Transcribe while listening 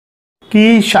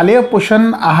की शालेय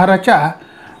पोषण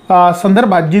आहाराच्या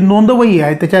संदर्भात जी नोंदवही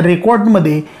आहे त्याच्या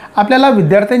रेकॉर्डमध्ये आपल्याला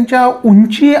विद्यार्थ्यांच्या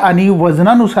उंची आणि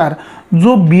वजनानुसार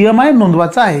जो BMI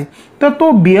नोंदवायचा आहे तर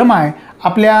तो BMI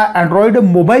आपल्या अँड्रॉइड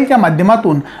मोबाईलच्या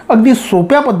माध्यमातून अगदी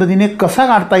सोप्या पद्धतीने कसा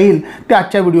काढता येईल ते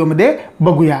आजच्या व्हिडिओमध्ये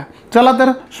बघूया। चला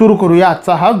तर सुरू करूया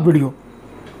आजचा हा व्हिडिओ।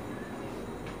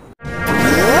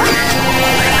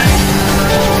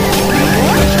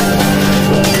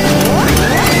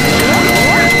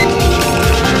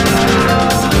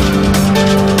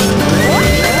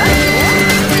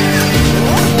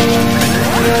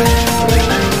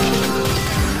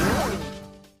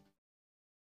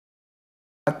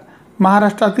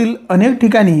 महाराष्ट्रातील अनेक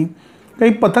ठिकाणी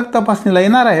काही पथक तपासणीला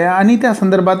येणार आहे आणि त्या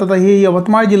संदर्भात आता हे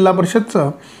यवतमाळ जिल्हा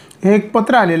परिषदचं हे एक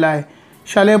पत्र आलेलं आहे।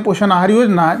 शालेय पोषण आहार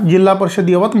योजना जिल्हा परिषद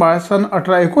यवतमाळ सन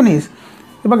 18-19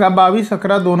 हे बघा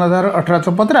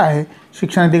 22/11/2018चं पत्र आहे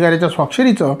शिक्षण अधिकाऱ्याच्या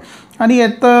स्वाक्षरीचं आणि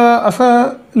यात असं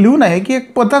लिहून आहे की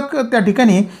एक पथक त्या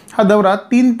ठिकाणी हा दौरा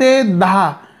 3 ते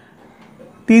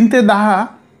 10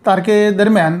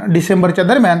 तारखेदरम्यान डिसेंबरच्या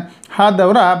दरम्यान हा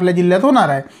दौरा आपल्या जिल्ह्यात होणार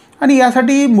आहे आणि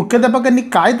यासाठी मुख्याध्यापकांनी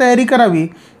काय तयारी करावी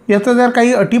याचा जर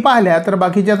काही अटी पाहिल्या तर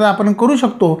बाकीच्या तर आपण करू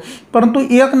शकतो, परंतु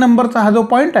 1 नंबरचा हा जो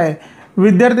पॉईंट आहे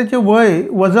विद्यार्थ्याचे वय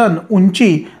वजन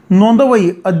उंची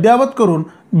नोंदवही अद्ययावत करून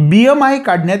BMI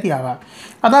काढण्यात यावा।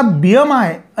 आता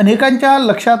BMI अनेकांच्या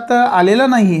लक्षात आलेला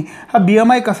नाही। हा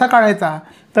BMI कसा काढायचा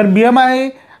तर BMI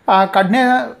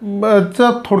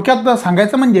काढण्याचं थोडक्यात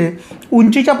सांगायचं म्हणजे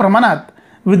उंचीच्या प्रमाणात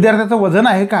विद्यार्थ्याचं वजन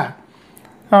आहे का,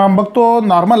 मग तो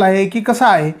नॉर्मल आहे की कसा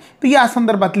आहे तर या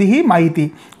संदर्भातली ही माहिती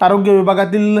आरोग्य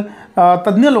विभागातील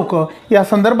तज्ज्ञ लोक या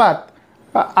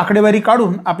संदर्भात आकडेवारी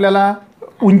काढून आपल्याला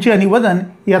उंची आणि वजन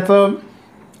याचं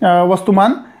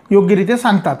वस्तुमान योग्यरीत्या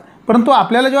सांगतात। परंतु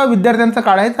आपल्याला जेव्हा विद्यार्थ्यांचं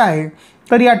काढायचं आहे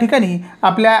तर या ठिकाणी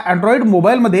आपल्या अँड्रॉइड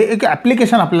मोबाईलमध्ये एक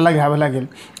ॲप्लिकेशन आपल्याला घ्यावं लागेल।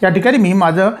 या ठिकाणी मी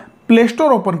माझं प्ले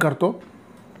स्टोअर ओपन करतो।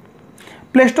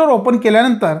 प्ले स्टोअर ओपन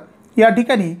केल्यानंतर या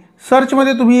ठिकाणी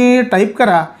सर्चमध्ये तुम्ही टाईप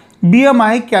करा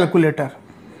BMI कॅल्क्युलेटर।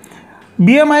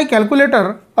 BMI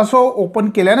कॅल्क्युलेटर असं ओपन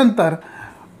केल्यानंतर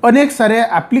अनेक सारे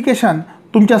ॲप्लिकेशन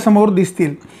तुमच्यासमोर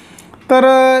दिसतील। तर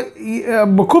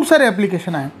खूप सारे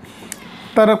ॲप्लिकेशन आहे,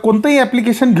 तर कोणतंही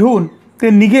ॲप्लिकेशन घेऊन ते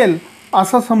निघेल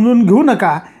असं समजून घेऊ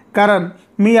नका, कारण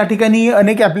मी या ठिकाणी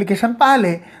अनेक ॲप्लिकेशन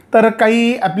पाहिले तर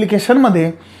काही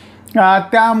ॲप्लिकेशनमध्ये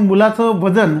त्या मुलाचं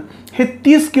वजन हे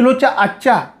 30 किलोच्या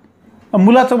आतच्या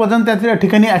मुलाचं वजन त्या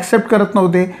ठिकाणी ॲक्सेप्ट करत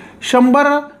नव्हते,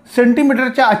 100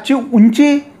 सेंटीमीटरच्या आजची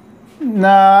उंची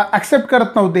ॲक्सेप्ट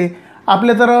करत नव्हते।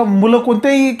 आपले तर मुलं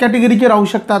कोणत्याही कॅटेगरीचे राहू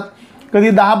शकतात, कधी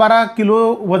 10-12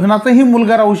 किलो वजनाचाही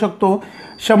मुलगा राहू शकतो,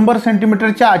 100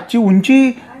 सेंटीमीटरच्या आजची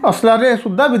उंची असणारे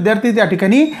सुद्धा विद्यार्थी त्या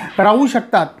ठिकाणी राहू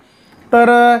शकतात। तर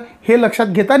हे लक्षात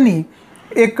घेताना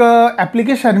एक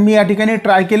ॲप्लिकेशन मी या ठिकाणी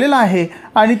ट्राय केलेलं आहे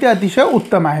आणि ते अतिशय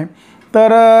उत्तम आहे।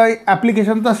 तर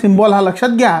ॲप्लिकेशनचा सिम्बॉल हा लक्षात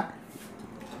घ्या।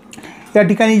 या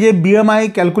ठिकाणी जे BMI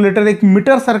कॅल्क्युलेटर एक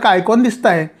मीटरसारखं आयकॉन दिसतं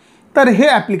आहे तर हे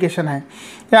ॲप्लिकेशन आहे।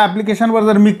 या ॲप्लिकेशनवर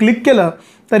जर मी क्लिक केलं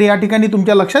तर या ठिकाणी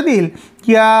तुमच्या लक्षात येईल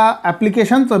की या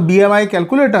ॲप्लिकेशनचं BMI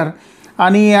कॅल्क्युलेटर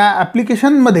आणि या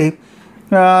ॲप्लिकेशनमध्ये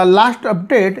लास्ट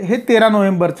अपडेट हे 13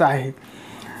 नोव्हेंबरचं आहे।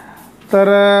 तर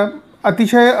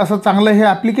अतिशय असं चांगलं हे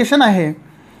ॲप्लिकेशन आहे।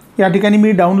 या ठिकाणी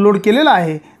मी डाउनलोड केलेलं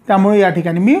आहे, त्यामुळे या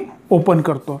ठिकाणी मी ओपन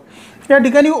करतो। या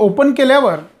ठिकाणी ओपन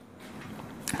केल्यावर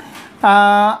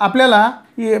आपल्याला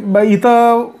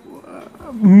इथं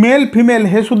मेल फिमेल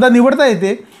हे सुद्धा निवडता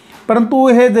येते, परंतु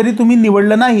हे जरी तुम्ही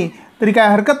निवडलं नाही तरी काय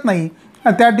हरकत नाही।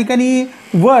 त्या ठिकाणी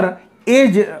वर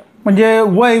एज म्हणजे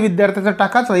वय विद्यार्थ्याचं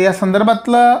टाकायचं या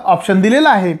संदर्भातलं ऑप्शन दिलेलं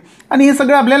आहे आणि हे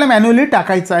सगळं आपल्याला मॅन्युअली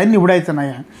टाकायचं आहे, निवडायचं नाही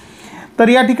आहे। तर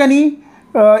या ठिकाणी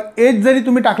एज जरी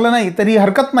तुम्ही टाकलं नाही तरी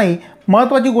हरकत नाही।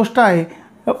 महत्त्वाची गोष्ट आहे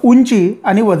उंची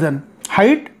आणि वजन,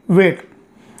 हाईट वेट।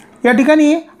 या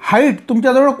ठिकाणी हाईट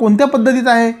तुमच्याजवळ कोणत्या पद्धतीत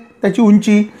आहे त्याची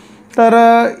उंची, तर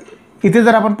इथे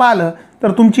जर आपण पाहिलं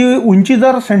तर तुमची उंची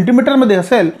जर सेंटीमीटरमध्ये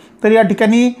असेल तर या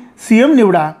ठिकाणी CM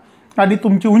निवडा आणि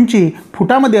तुमची उंची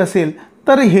फुटामध्ये असेल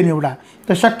तर हे निवडा।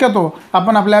 तर शक्यतो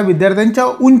आपण आपल्या विद्यार्थ्यांच्या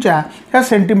उंच्या ह्या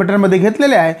सेंटीमीटरमध्ये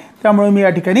घेतलेल्या आहे, त्यामुळे मी या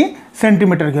ठिकाणी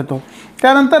सेंटीमीटर घेतो।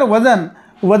 त्यानंतर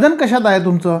वजन कशात आहे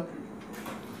तुमचं,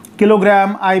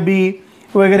 किलोग्रॅम IB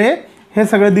वगैरे हे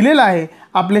सगळं दिलेलं आहे।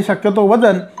 आपले शक्यतो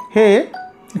वजन हे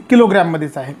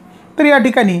किलोग्रॅममध्येच आहे। तर या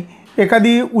ठिकाणी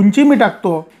एखादी उंची मी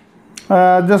टाकतो,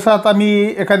 जसं आता मी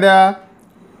एखाद्या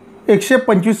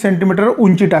 125 सेंटीमीटर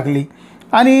उंची टाकली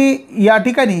आणि या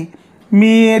ठिकाणी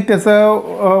मी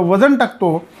त्याचं वजन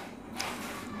टाकतो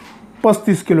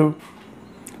 35 किलो।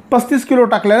 35 किलो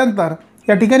टाकल्यानंतर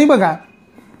या ठिकाणी बघा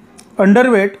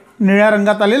अंडरवेट निळ्या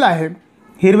रंगात आलेला आहे,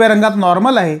 हिरव्या रंगात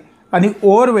नॉर्मल आहे आणि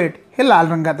ओव्हरवेट हे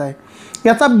लाल रंगात आहे।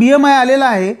 याचा BMI आलेला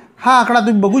आहे, हा आकडा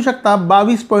तुम्ही बघू शकता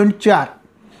 22.4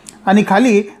 आणि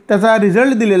खाली त्याचा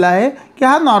रिझल्ट दिलेला आहे की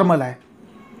हा नॉर्मल आहे.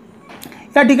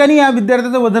 या ठिकाणी या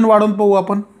विद्यार्थ्याचं वजन वाढवून पाहू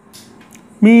आपण.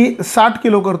 मी 60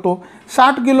 किलो करतो.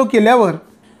 60 किलो केल्यावर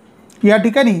या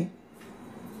ठिकाणी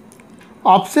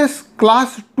ऑप्सेस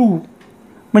क्लास 2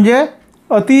 म्हणजे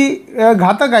अति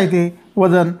घातक आहे ते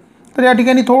वजन. तर या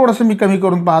ठिकाणी थोडंसं मी कमी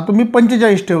करून पाहतो. मी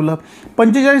 45 ठेवलं.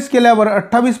 45 केल्यावर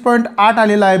 28.8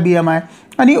 आलेला आहे BMI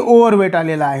आणि ओव्हरवेट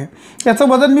आलेला आहे. याचं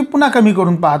वजन मी पुन्हा कमी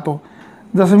करून पाहतो.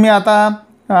 जसं मी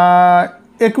आता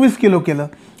 21 किलो केलं.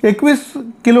 21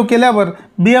 किलो केल्यावर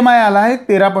BMI आला आहे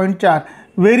 13.4,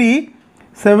 व्हेरी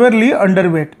सेव्हरली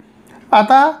अंडरवेट.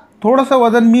 आता थोडंसं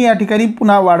वजन मी या ठिकाणी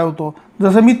पुन्हा वाढवतो.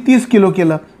 जसं मी 30 किलो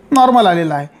केलं, नॉर्मल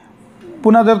आलेलं आहे.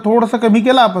 पुन्हा जर थोडंसं कमी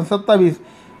केलं आपण 27,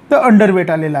 तर अंडरवेट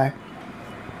आलेलं आहे.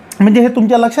 म्हणजे हे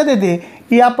तुमच्या लक्षात येते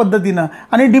की या पद्धतीनं.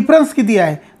 आणि डिफरन्स किती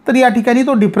आहे, तर या ठिकाणी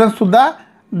तो डिफरन्ससुद्धा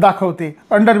दाखवते.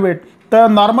 अंडरवेट तर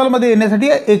नॉर्मलमध्ये येण्यासाठी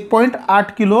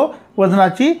 1.8 किलो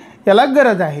वजनाची याला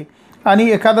गरज आहे. आणि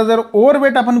एखादा जर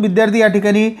ओव्हरवेट आपण विद्यार्थी या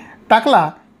ठिकाणी टाकला,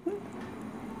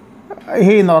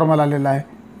 हे नॉर्मल आलेलं आहे.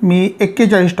 मी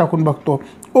 41 टाकून बघतो,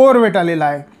 ओव्हरवेट आलेला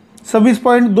आहे.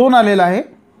 26.2 आलेला आहे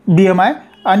BMI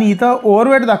आणि इथं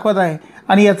ओव्हरवेट दाखवत आहे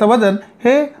आणि याचं वजन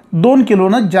हे 2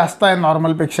 किलोनं जास्त आहे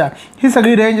नॉर्मलपेक्षा. ही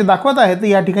सगळी रेंज दाखवत आहे. तर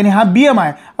या ठिकाणी हा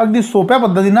BMI अगदी सोप्या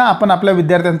पद्धतीनं आपण आपल्या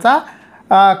विद्यार्थ्यांचा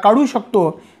काढू शकतो.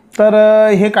 तर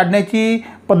हे काढण्याची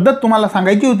पद्धत तुम्हाला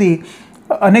सांगायची होती.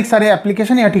 अनेक सारे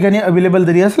ॲप्लिकेशन या ठिकाणी अवेलेबल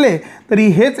जरी असले तरी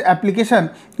हेच ॲप्लिकेशन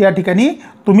या ठिकाणी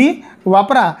तुम्ही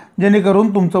वापरा,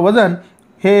 जेणेकरून तुमचं वजन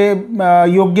हे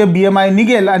योग्य BMI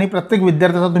निघेल आणि प्रत्येक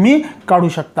विद्यार्थ्याचा तुम्ही काढू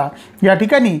शकता. या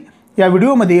ठिकाणी या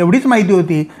व्हिडिओमध्ये एवढीच माहिती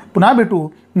होती. पुन्हा भेटू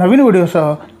नवीन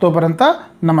व्हिडिओसह. तोपर्यंत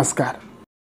नमस्कार.